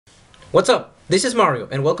What's up? This is Mario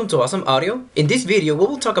and welcome to Awesome Audio. In this video we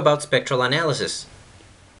will talk about spectral analysis.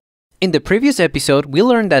 In the previous episode we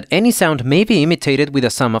learned that any sound may be imitated with a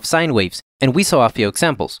sum of sine waves, and we saw a few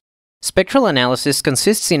examples. Spectral analysis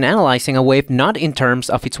consists in analyzing a wave not in terms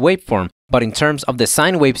of its waveform, but in terms of the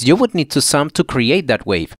sine waves you would need to sum to create that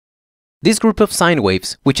wave. This group of sine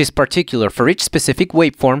waves, which is particular for each specific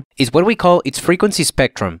waveform, is what we call its frequency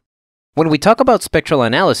spectrum. When we talk about spectral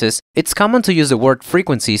analysis, it's common to use the word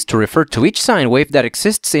frequencies to refer to each sine wave that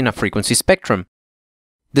exists in a frequency spectrum.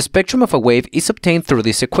 The spectrum of a wave is obtained through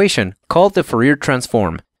this equation, called the Fourier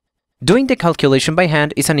transform. Doing the calculation by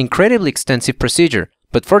hand is an incredibly extensive procedure,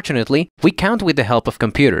 but fortunately, we count with the help of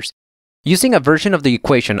computers. Using a version of the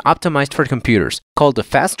equation optimized for computers, called the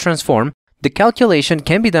fast transform, the calculation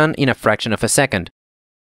can be done in a fraction of a second.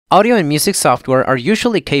 Audio and music software are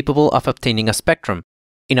usually capable of obtaining a spectrum.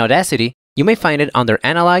 In Audacity, you may find it under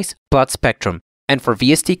Analyze, Plot Spectrum, and for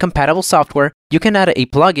VST-compatible software, you can add a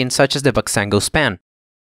plugin such as the Voxango span.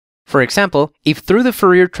 For example, if through the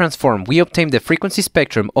Fourier transform we obtain the frequency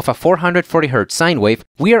spectrum of a 440 Hz sine wave,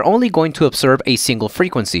 we are only going to observe a single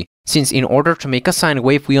frequency, since in order to make a sine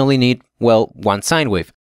wave we only need, well, one sine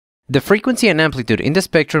wave. The frequency and amplitude in the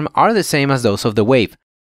spectrum are the same as those of the wave.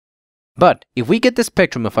 But if we get the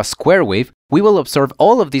spectrum of a square wave, we will observe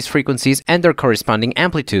all of these frequencies and their corresponding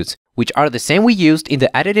amplitudes, which are the same we used in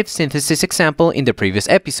the additive synthesis example in the previous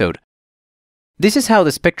episode. This is how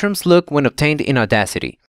the spectrums look when obtained in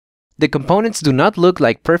Audacity. The components do not look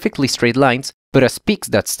like perfectly straight lines, but as peaks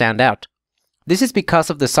that stand out. This is because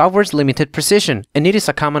of the software's limited precision, and it is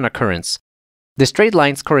a common occurrence. The straight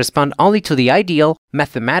lines correspond only to the ideal,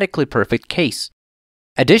 mathematically perfect case.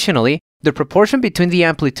 Additionally, the proportion between the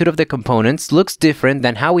amplitude of the components looks different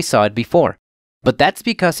than how we saw it before. But that's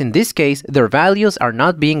because in this case, their values are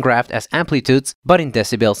not being graphed as amplitudes, but in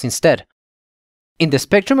decibels instead. In the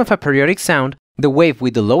spectrum of a periodic sound, the wave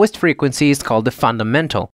with the lowest frequency is called the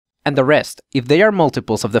fundamental, and the rest, if they are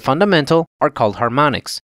multiples of the fundamental, are called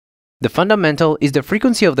harmonics. The fundamental is the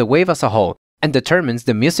frequency of the wave as a whole, and determines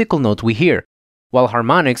the musical note we hear, while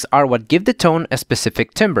harmonics are what give the tone a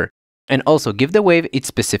specific timbre, and also give the wave its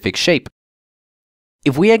specific shape.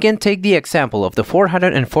 If we again take the example of the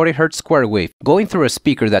 440 Hz square wave going through a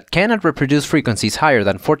speaker that cannot reproduce frequencies higher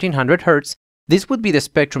than 1400 Hz, this would be the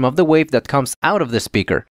spectrum of the wave that comes out of the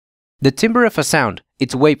speaker. The timbre of a sound,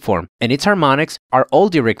 its waveform, and its harmonics are all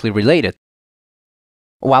directly related.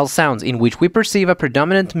 While sounds in which we perceive a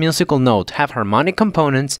predominant musical note have harmonic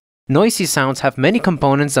components, noisy sounds have many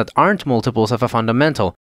components that aren't multiples of a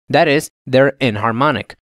fundamental, that is, they're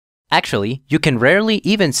enharmonic. Actually, you can rarely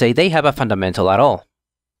even say they have a fundamental at all.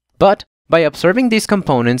 But, by observing these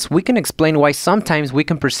components, we can explain why sometimes we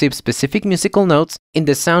can perceive specific musical notes in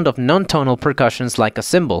the sound of non-tonal percussions like a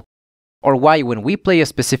cymbal, or why when we play a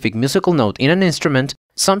specific musical note in an instrument,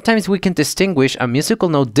 sometimes we can distinguish a musical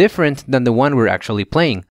note different than the one we're actually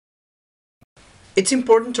playing. It's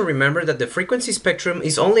important to remember that the frequency spectrum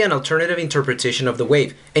is only an alternative interpretation of the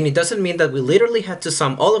wave, and it doesn't mean that we literally had to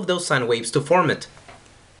sum all of those sine waves to form it.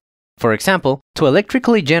 For example, to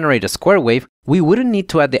electrically generate a square wave, we wouldn't need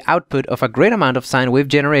to add the output of a great amount of sine wave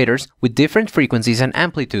generators with different frequencies and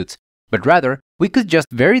amplitudes, but rather, we could just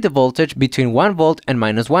vary the voltage between 1 volt and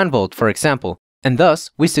 -1 volt, for example, and thus,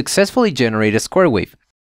 we successfully generate a square wave.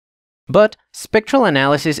 But spectral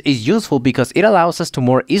analysis is useful because it allows us to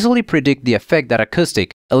more easily predict the effect that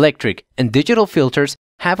acoustic, electric, and digital filters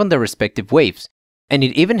have on the respective waves, and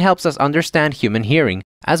it even helps us understand human hearing,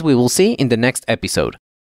 as we will see in the next episode.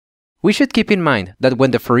 We should keep in mind that when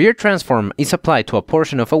the Fourier transform is applied to a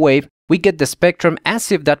portion of a wave, we get the spectrum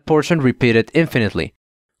as if that portion repeated infinitely.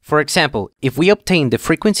 For example, if we obtain the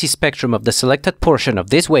frequency spectrum of the selected portion of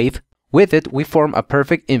this wave, with it we form a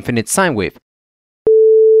perfect infinite sine wave.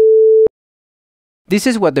 This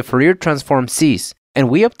is what the Fourier transform sees, and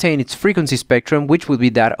we obtain its frequency spectrum, which would be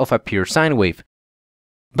that of a pure sine wave.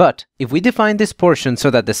 But if we define this portion so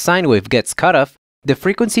that the sine wave gets cut off, the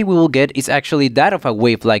frequency we will get is actually that of a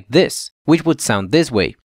wave like this, which would sound this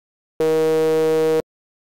way.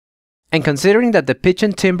 And considering that the pitch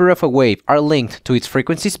and timbre of a wave are linked to its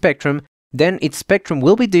frequency spectrum, then its spectrum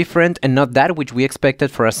will be different and not that which we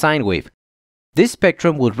expected for a sine wave. This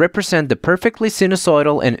spectrum would represent the perfectly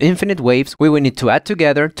sinusoidal and infinite waves we would need to add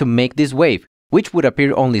together to make this wave, which would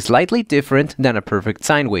appear only slightly different than a perfect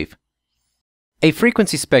sine wave. A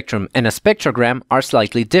frequency spectrum and a spectrogram are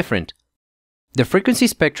slightly different. The frequency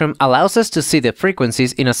spectrum allows us to see the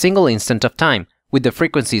frequencies in a single instant of time, with the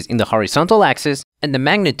frequencies in the horizontal axis and the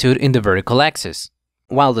magnitude in the vertical axis.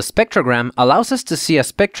 While the spectrogram allows us to see a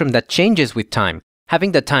spectrum that changes with time,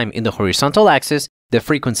 having the time in the horizontal axis, the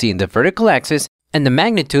frequency in the vertical axis, and the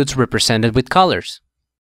magnitudes represented with colors.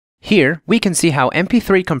 Here, we can see how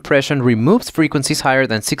MP3 compression removes frequencies higher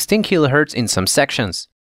than 16 kHz in some sections.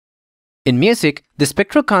 In music, the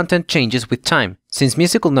spectral content changes with time, since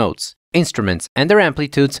musical notes, instruments, and their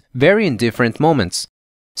amplitudes vary in different moments.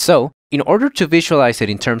 So, in order to visualize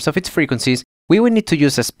it in terms of its frequencies, we would need to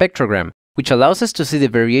use a spectrogram, which allows us to see the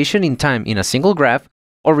variation in time in a single graph,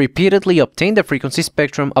 or repeatedly obtain the frequency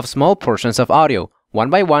spectrum of small portions of audio,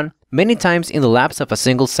 one by one, many times in the lapse of a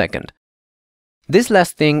single second. This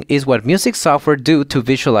last thing is what music software do to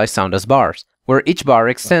visualize sound as bars, where each bar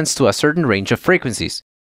extends to a certain range of frequencies.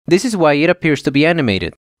 This is why it appears to be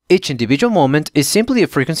animated. Each individual moment is simply a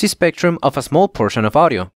frequency spectrum of a small portion of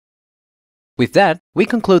audio. With that, we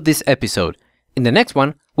conclude this episode. In the next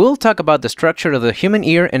one, we'll talk about the structure of the human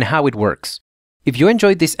ear and how it works. If you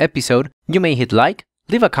enjoyed this episode, you may hit like,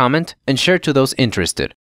 leave a comment, and share to those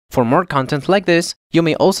interested. For more content like this, you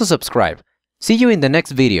may also subscribe. See you in the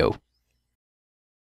next video.